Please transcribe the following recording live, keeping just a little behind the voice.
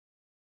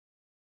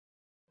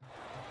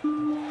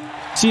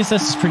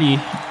CSS is pretty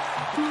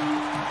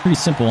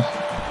simple.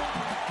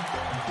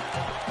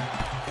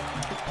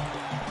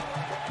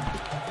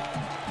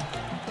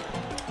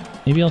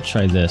 Maybe I'll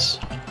try this.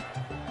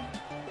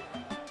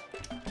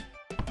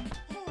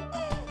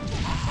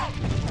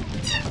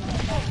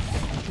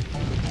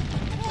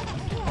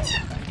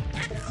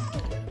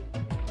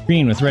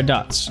 Green with red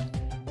dots.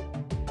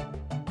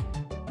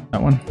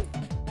 That one.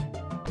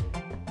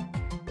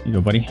 Here you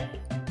go, buddy.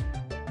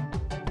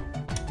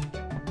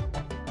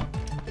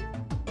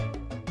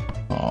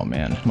 Oh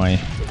man, my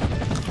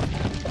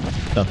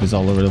stuff is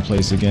all over the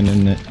place again,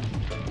 isn't it?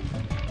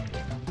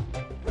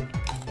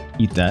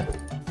 Eat that.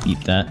 Eat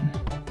that.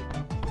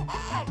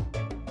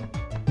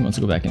 He wants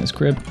to go back in his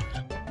crib.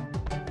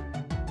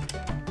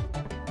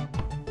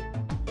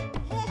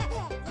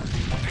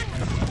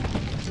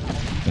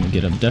 Gonna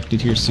get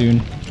abducted here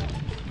soon.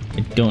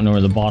 I don't know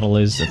where the bottle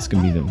is. That's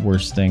gonna be the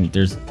worst thing.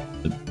 There's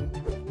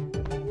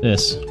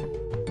this.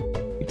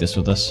 Take this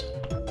with us.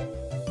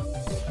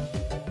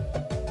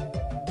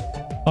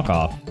 Fuck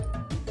off.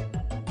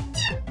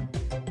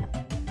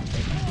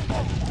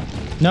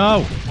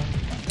 No!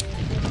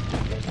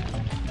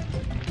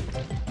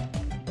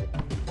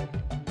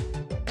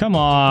 Come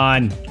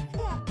on!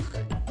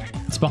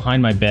 It's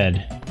behind my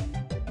bed.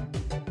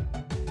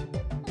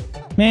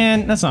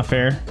 Man, that's not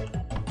fair.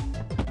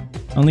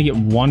 I only get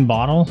one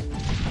bottle?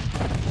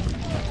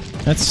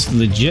 That's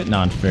legit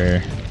not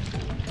fair.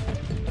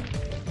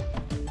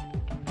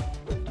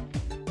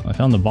 I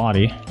found the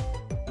body.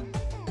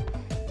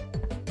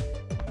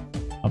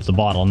 Of the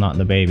bottle, not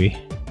the baby.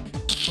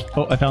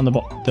 Oh, I found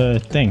the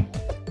thing.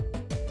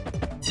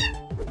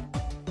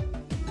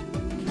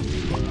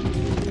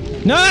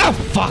 No!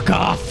 Fuck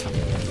off!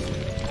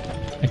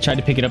 I tried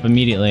to pick it up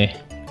immediately.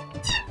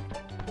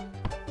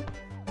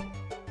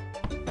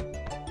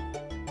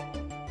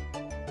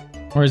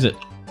 Where is it?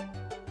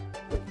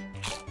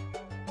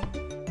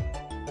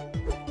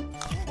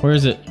 Where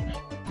is it?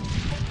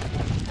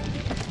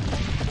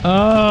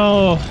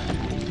 Oh!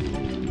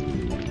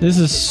 This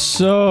is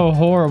so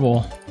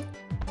horrible.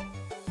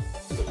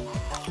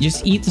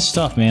 Just eat the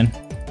stuff, man.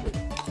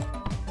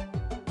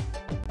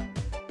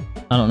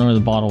 I don't know where the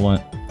bottle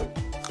went.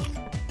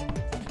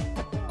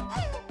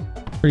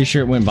 Pretty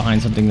sure it went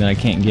behind something that I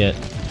can't get.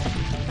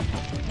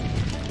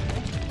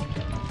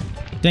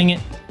 Dang it.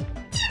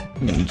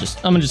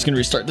 I'm just gonna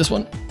restart this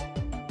one.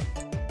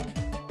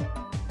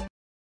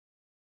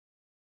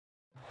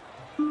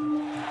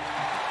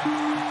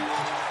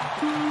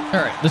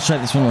 Alright, let's try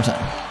this one more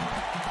time.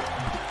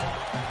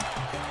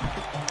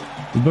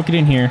 We book it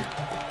in here.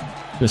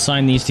 To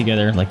assign these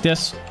together like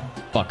this.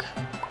 Fuck.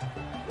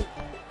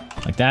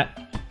 Like that.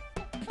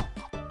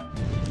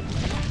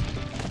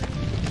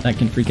 That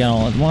can freak out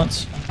all at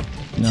once.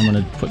 And I'm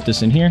gonna put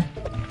this in here.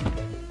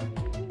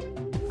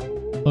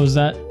 Close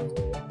that.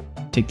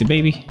 Take the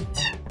baby.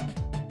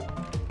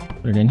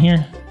 Put it in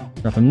here.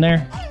 Drop him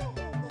there.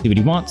 See what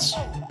he wants.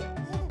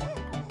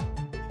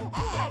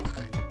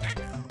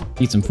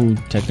 Eat some food,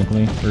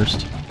 technically,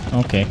 first.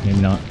 Okay, maybe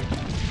not.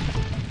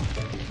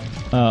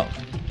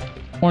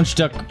 Orange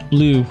duck,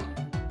 blue.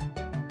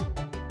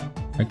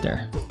 Right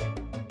there.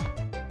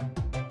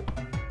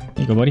 Here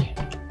you go, buddy.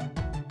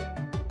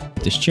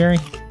 Get this cherry.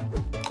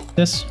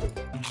 This.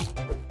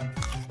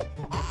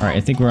 Alright,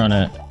 I think we're on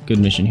a good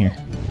mission here.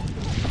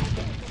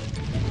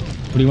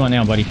 What do you want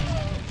now, buddy?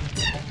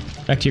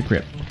 Back to your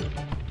crib.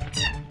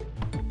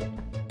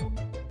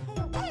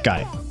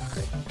 Got it.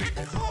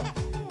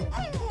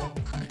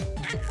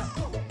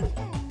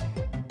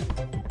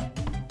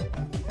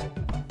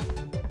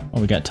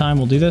 While we got time,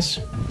 we'll do this.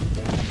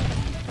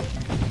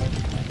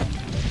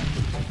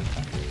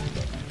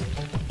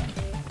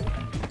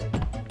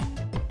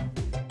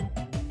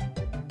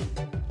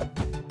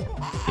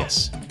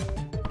 Yes.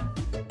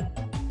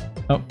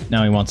 Oh,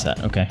 now he wants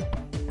that. Okay.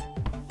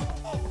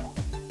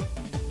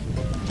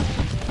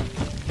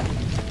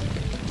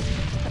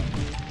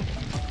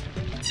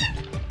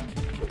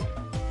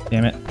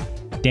 Damn it.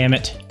 Damn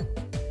it.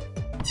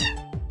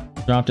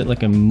 Dropped it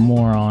like a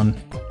moron.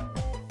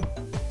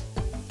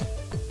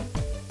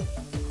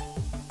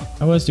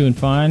 I was doing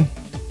fine.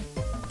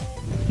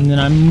 And then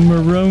I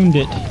marooned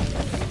it.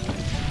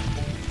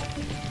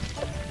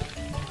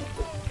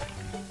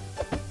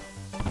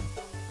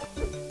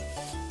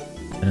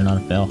 Better not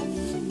have fell.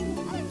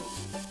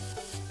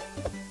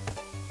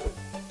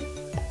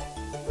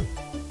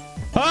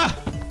 Ah!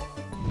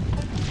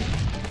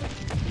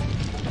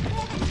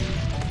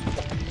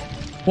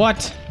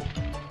 What?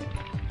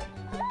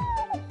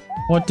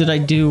 What did I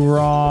do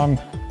wrong?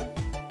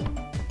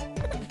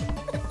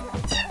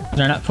 Did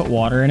I not put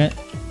water in it?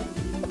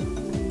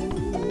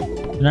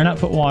 Did I not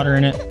put water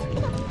in it?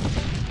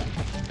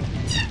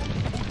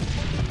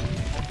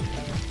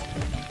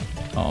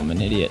 Oh, I'm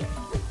an idiot.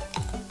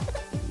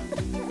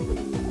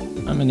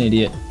 I'm an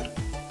idiot.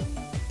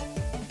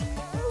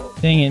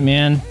 Dang it,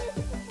 man.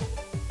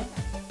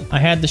 I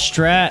had the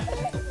strat.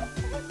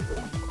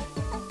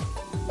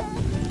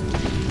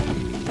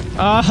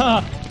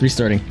 Ah!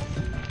 Restarting.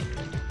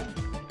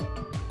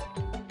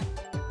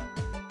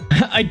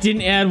 I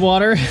didn't add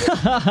water.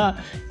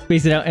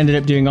 Spaced it out, ended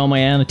up doing all my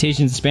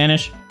annotations in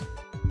Spanish.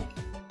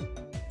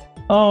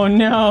 Oh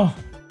no.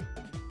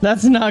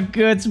 That's not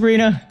good,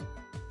 Sabrina.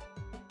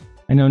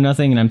 I know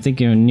nothing and I'm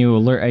thinking of new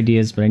alert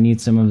ideas, but I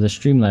need some of the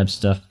Streamlabs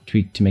stuff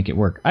tweaked to make it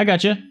work. I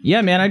gotcha.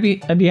 Yeah, man, I'd be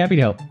happy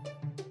to help.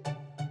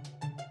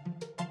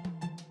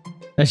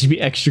 That should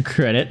be extra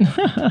credit.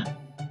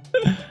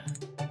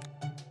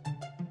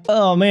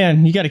 Oh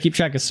man, you gotta keep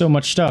track of so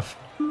much stuff.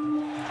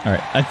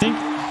 Alright, I think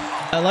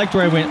I liked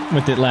where I went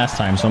with it last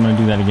time, so I'm gonna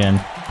do that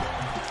again.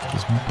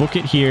 Just book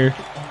it here,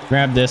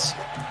 grab this,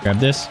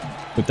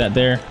 put that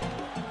there.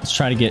 Let's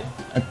try to get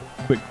a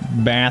quick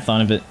bath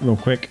on it real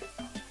quick.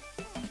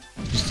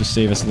 Just to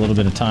save us a little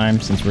bit of time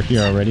since we're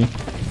here already.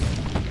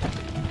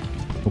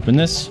 Open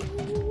this,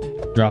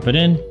 drop it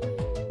in,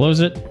 close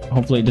it.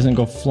 Hopefully it doesn't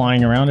go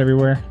flying around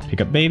everywhere.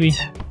 Pick up baby,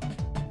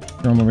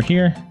 throw him over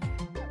here,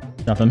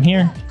 drop him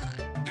here.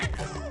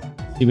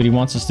 See what he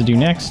wants us to do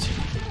next.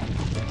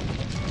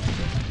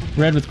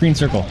 Red with green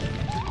circle.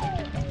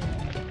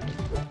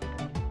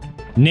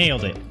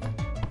 Nailed it.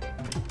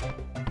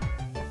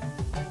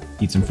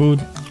 Eat some food.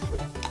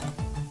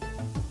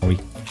 Oh, we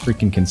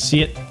freaking can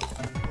see it.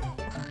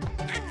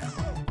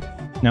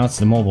 Now it's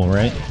the mobile,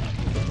 right?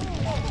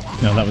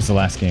 No, that was the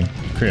last game.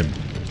 Crib.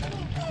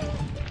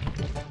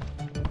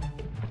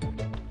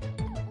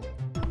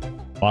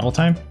 Bottle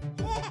time?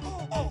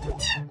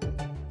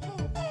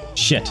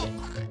 Shit.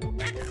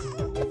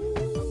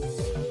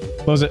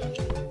 Close it.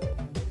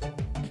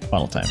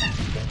 Bottle time.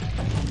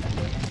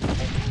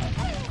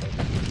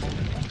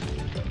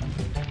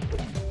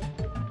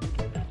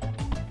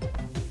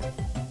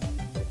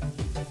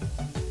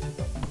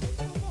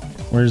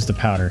 Where's the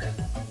powder?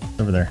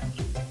 Over there.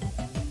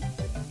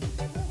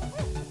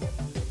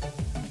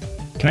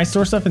 Can I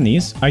store stuff in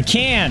these? I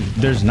can!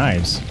 There's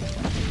knives.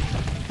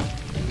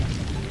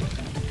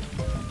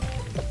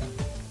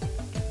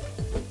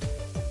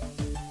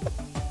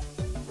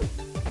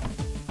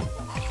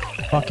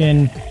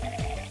 Fucking...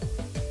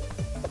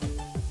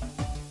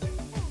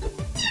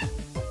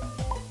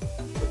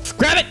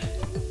 grab it!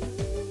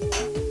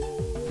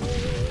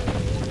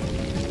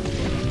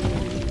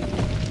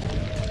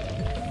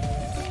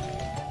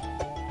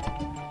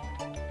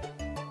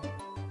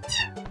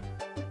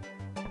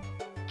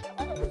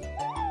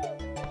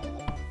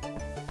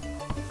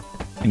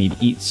 I need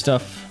to eat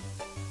stuff.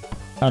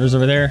 Powder's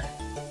over there.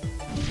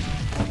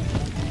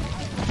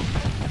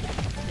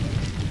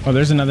 Oh,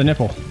 there's another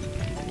nipple.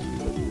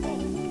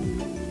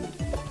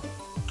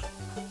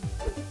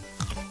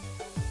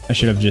 I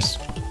should have just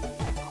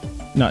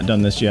not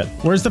done this yet.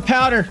 Where's the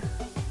powder?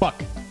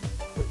 Fuck.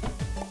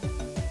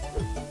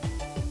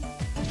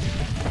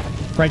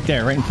 Right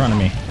there, right in front of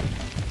me.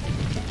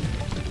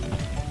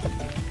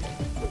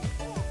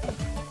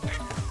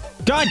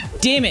 God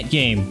damn it,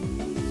 game.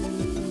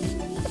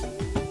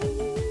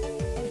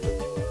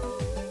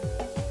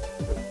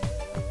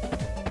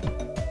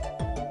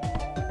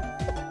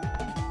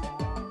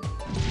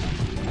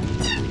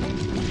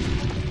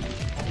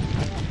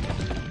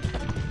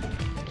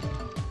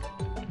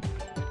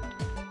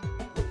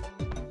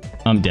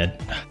 I'm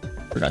dead.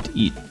 Forgot to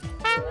eat.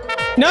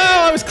 No,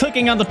 I was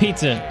clicking on the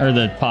pizza or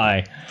the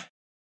pie.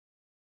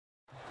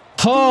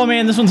 Oh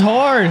man, this one's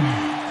hard.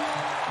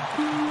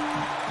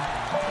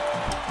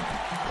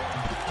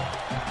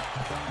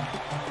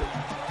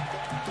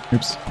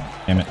 Oops.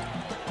 Damn it.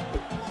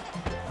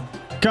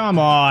 Come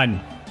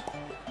on.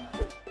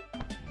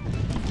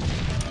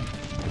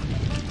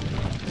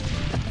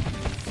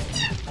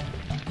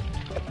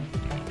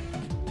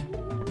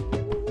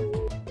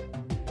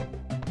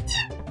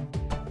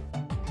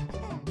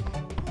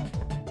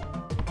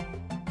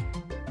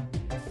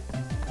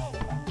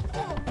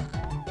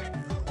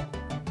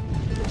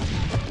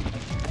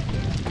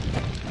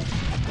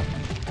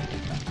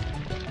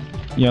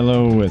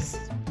 Yellow with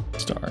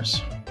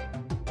stars.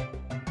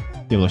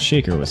 Yellow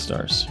shaker with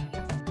stars.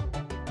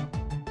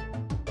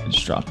 I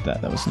just dropped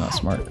that. That was not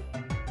smart.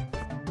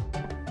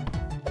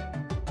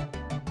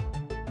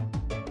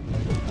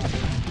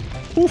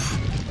 Oof.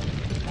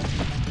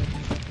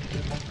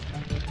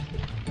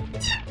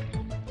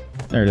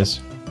 There it is.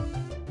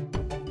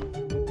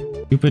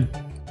 Stupid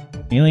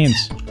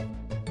aliens.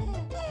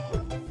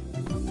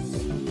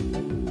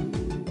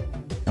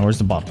 Now where's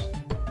the bottle?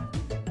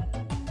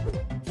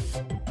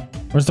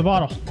 Where's the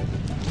bottle?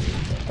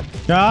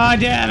 God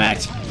damn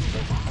it!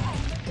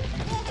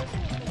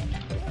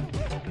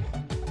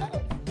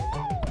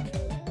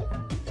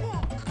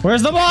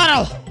 Where's the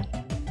bottle?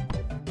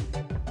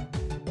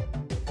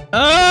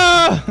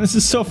 Ah! This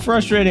is so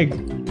frustrating.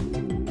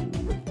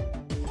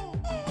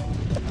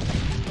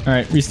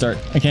 Alright, restart.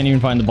 I can't even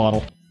find the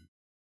bottle.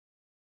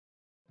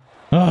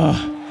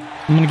 Ah!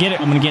 I'm gonna get it,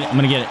 I'm gonna get it, I'm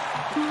gonna get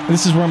it.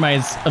 This is where my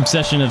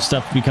obsession of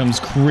stuff becomes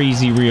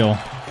crazy real.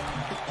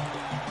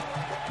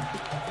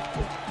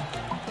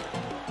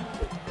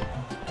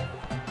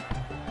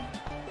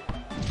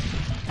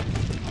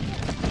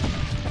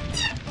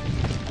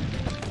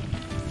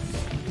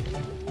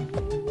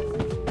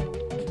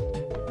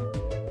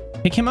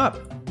 Pick him up.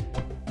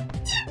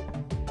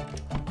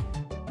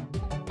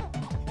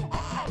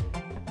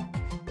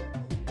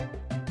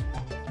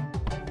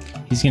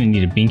 He's gonna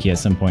need a binky at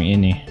some point,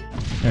 isn't he?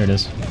 There it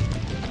is.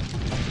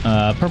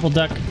 Purple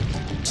duck,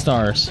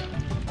 stars.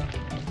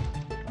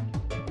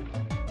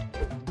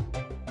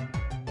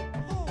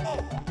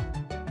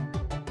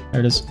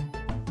 There it is.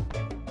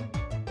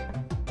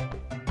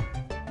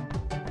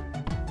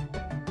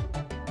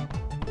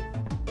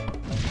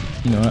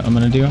 You know what I'm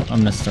gonna do? I'm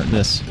gonna start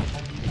this.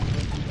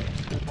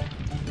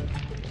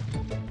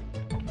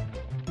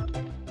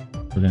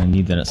 We're gonna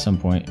need that at some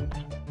point.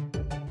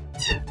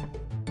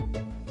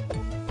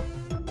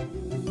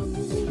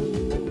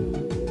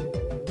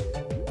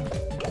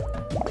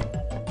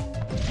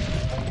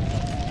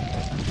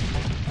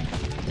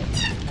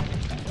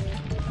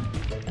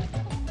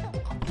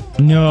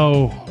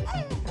 No!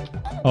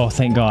 Oh,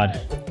 thank God.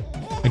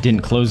 I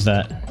didn't close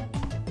that.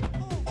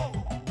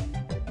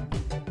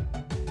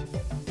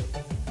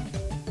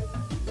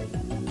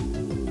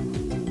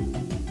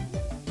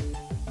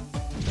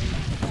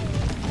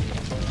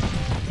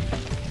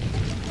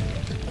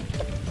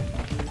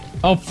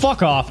 Oh,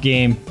 fuck off,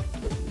 game.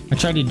 I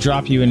tried to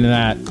drop you into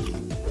that.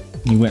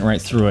 You went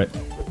right through it.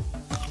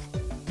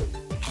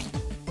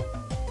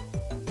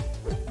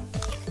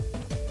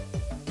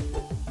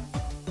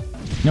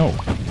 No.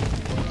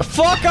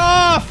 Fuck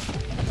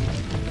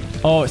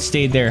off! Oh, it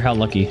stayed there. How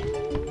lucky.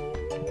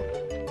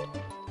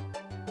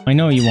 I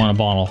know you want a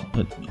bottle,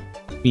 but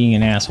being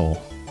an asshole.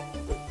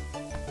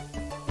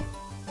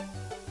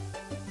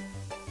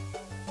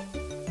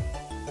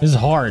 This is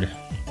hard.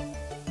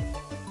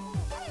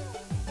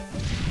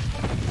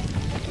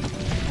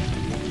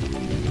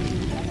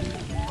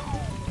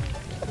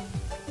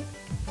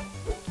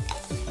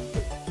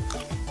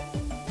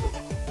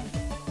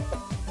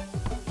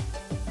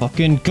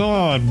 Fucking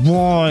God,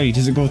 why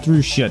does it go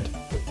through shit?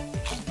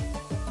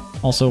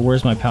 Also,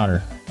 where's my powder?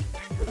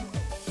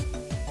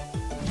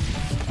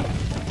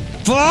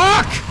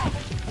 Fuck!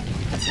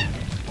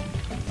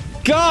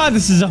 God,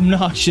 this is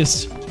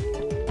obnoxious.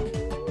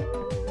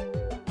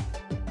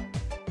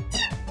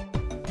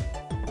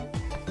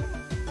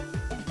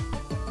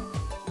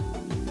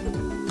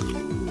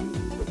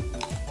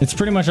 It's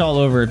pretty much all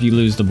over if you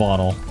lose the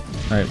bottle.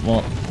 Alright,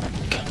 well...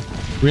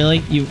 Really?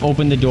 You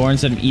opened the door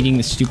instead of eating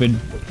the stupid...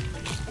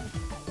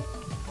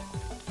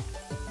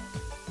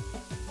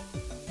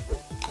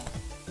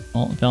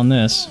 Oh, found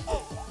this.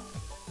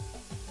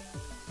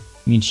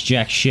 Means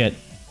jack shit.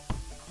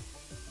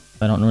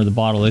 I don't know where the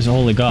bottle is.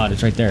 Holy God,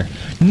 it's right there.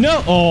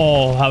 No!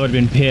 Oh, I would have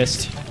been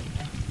pissed.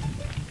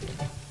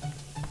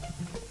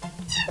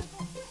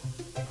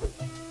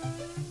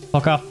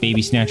 Fuck off,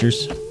 baby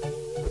snatchers.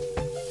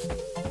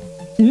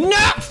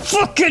 Not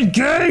fucking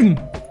game!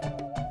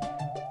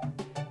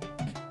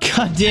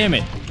 God damn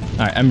it.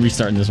 Alright, I'm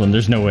restarting this one.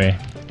 There's no way.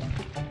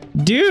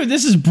 Dude,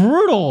 this is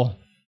brutal.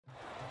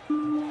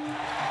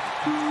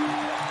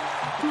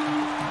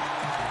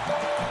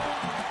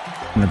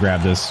 I'm gonna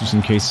grab this just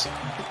in case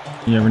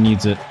he ever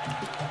needs it.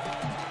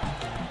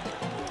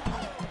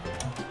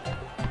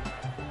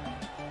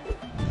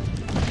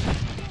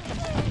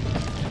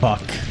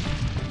 Fuck.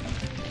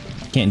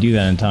 Can't do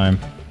that in time.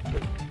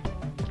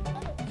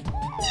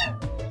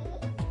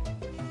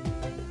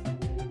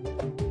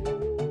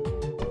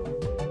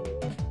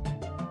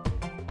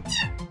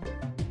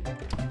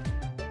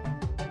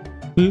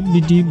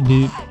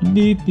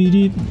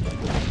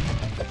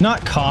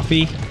 Not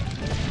coffee.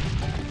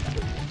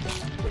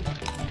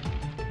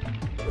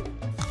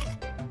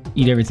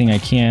 Eat everything I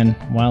can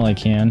while I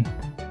can.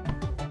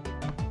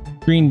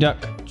 Green duck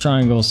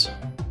triangles.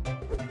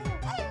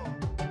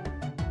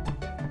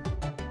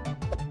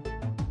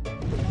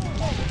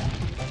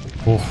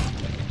 Oh,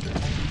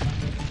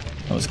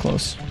 that was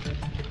close.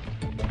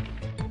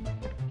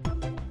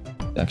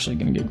 It's actually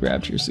gonna get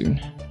grabbed here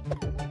soon.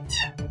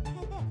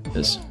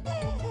 This.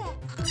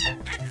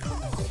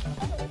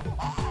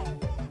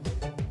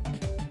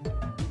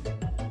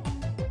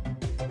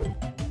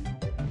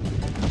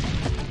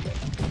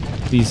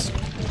 Please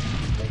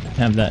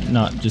have that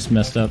not just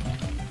messed up.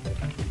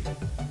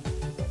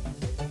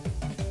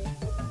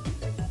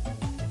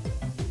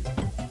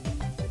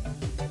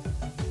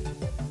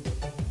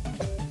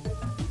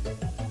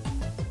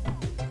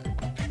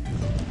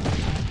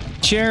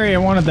 Cherry, I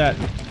wanted that.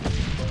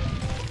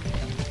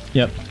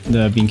 Yep,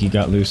 the binky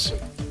got loose.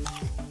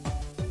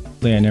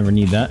 I never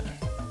need that.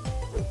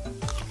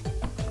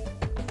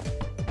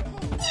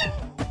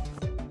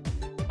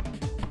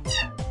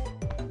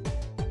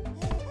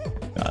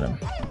 Got him.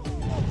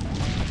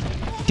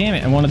 Damn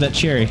it, I wanted that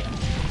cherry.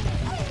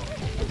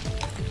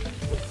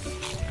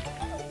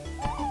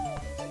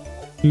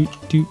 Doot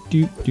doot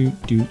doot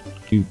doot doot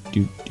doot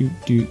doot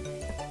doot doot.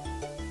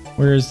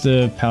 Where's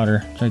the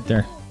powder? It's right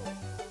there.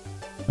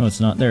 No, it's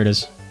not. There it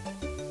is.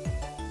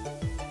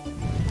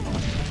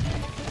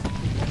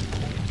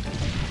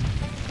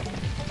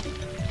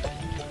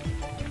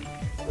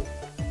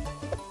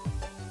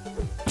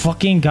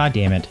 Fucking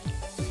goddamn it.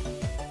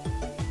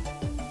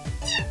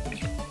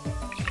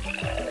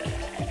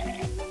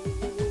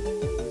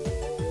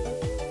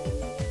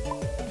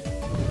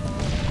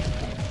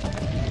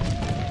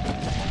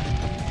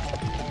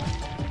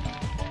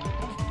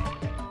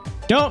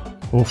 Don't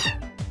Oof.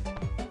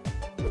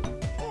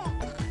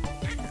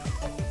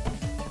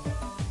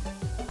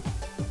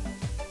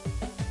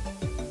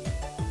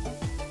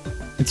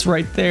 It's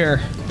right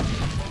there.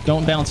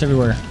 Don't bounce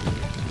everywhere.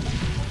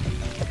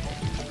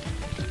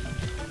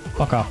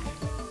 Fuck off.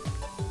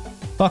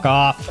 Fuck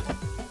off.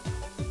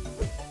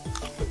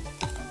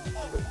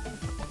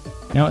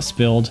 Now it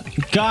spilled.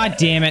 God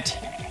damn it.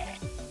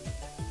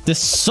 This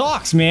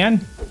sucks,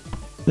 man.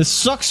 This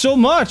sucks so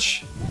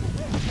much.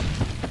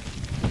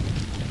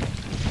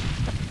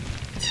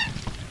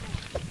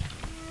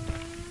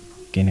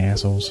 Fucking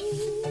assholes.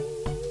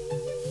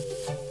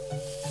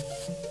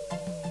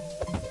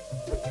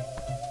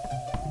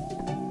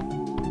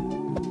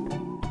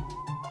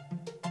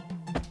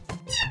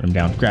 Put him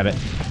down. Grab it.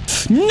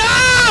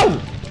 No!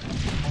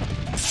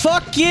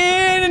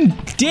 Fucking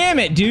damn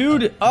it,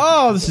 dude.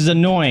 Oh, this is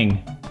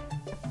annoying.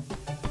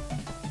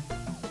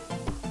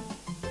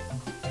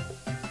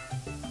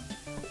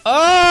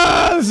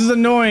 Oh, this is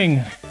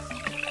annoying.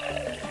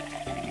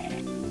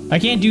 I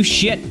can't do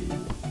shit.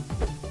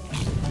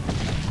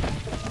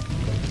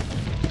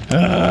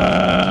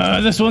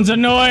 This one's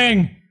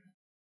annoying.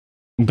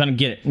 I'm gonna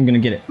get it. I'm gonna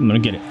get it. I'm gonna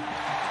get it.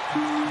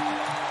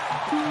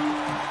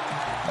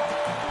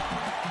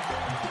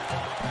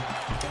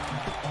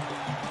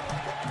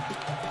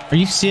 Are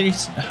you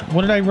serious?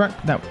 What did I run?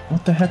 That?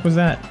 What the heck was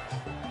that?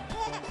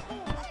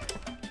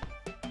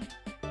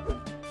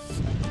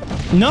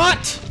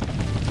 Not!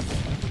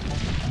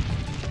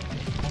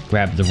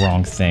 Grabbed the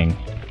wrong thing.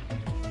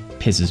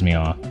 Pisses me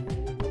off.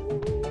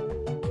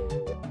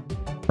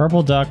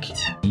 Purple duck,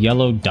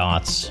 yellow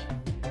dots.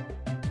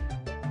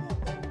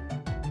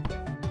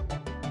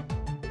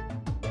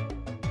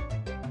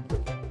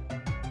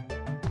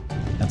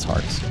 That's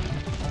hearts.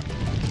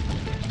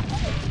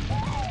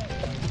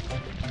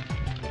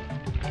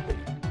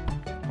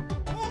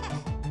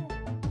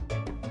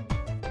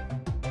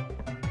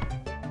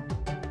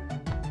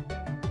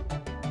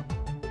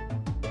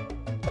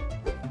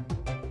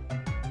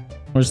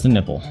 Where's the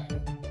nipple?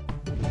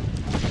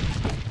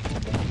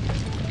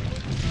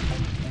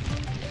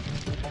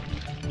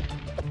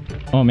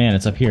 Oh man,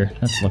 it's up here.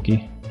 That's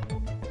lucky.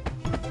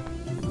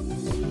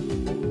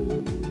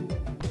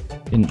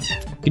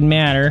 Didn't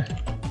matter.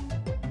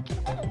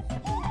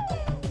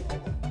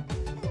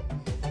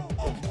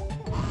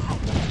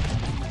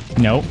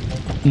 Nope.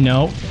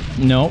 Nope.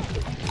 Nope.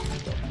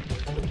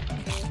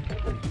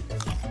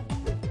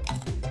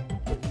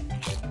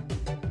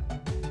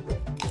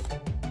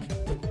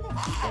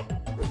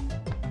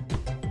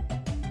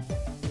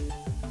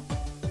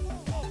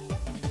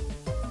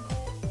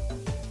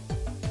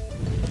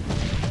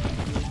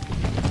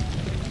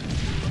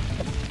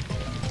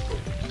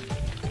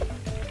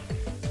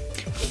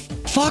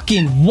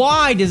 Fucking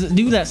why does it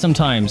do that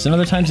sometimes? And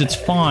other times it's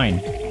fine.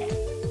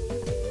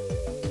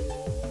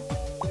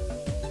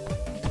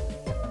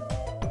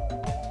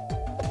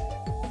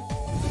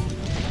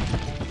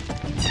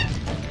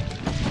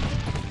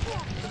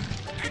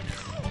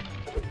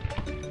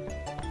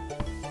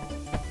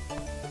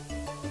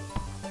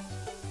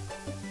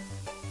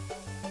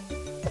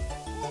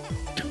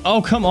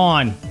 Oh, come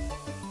on.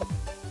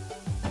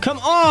 Come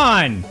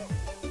on!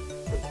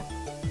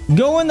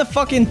 Go in the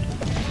fucking...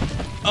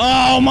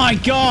 Oh my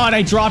god,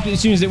 I dropped it as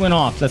soon as it went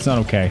off. That's not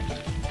okay.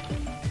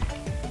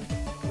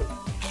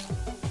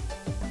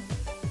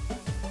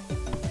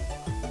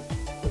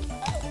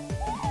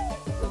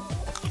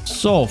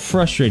 So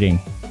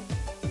frustrating.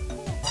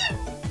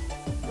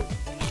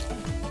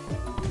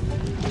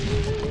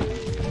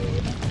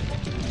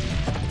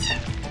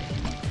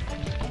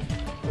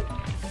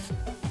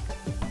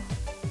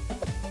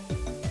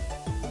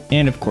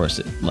 And of course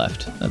it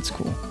left. That's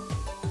cool.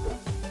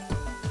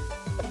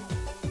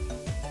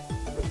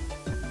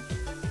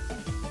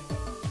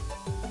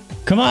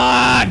 Come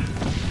on!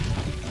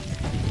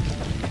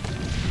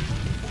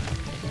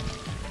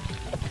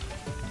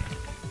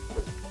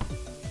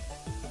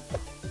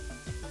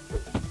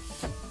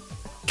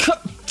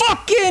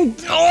 Fucking...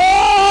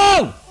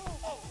 Oh!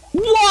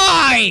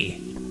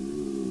 Why?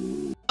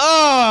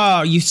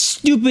 Oh, you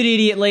stupid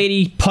idiot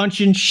lady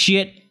punching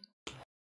shit.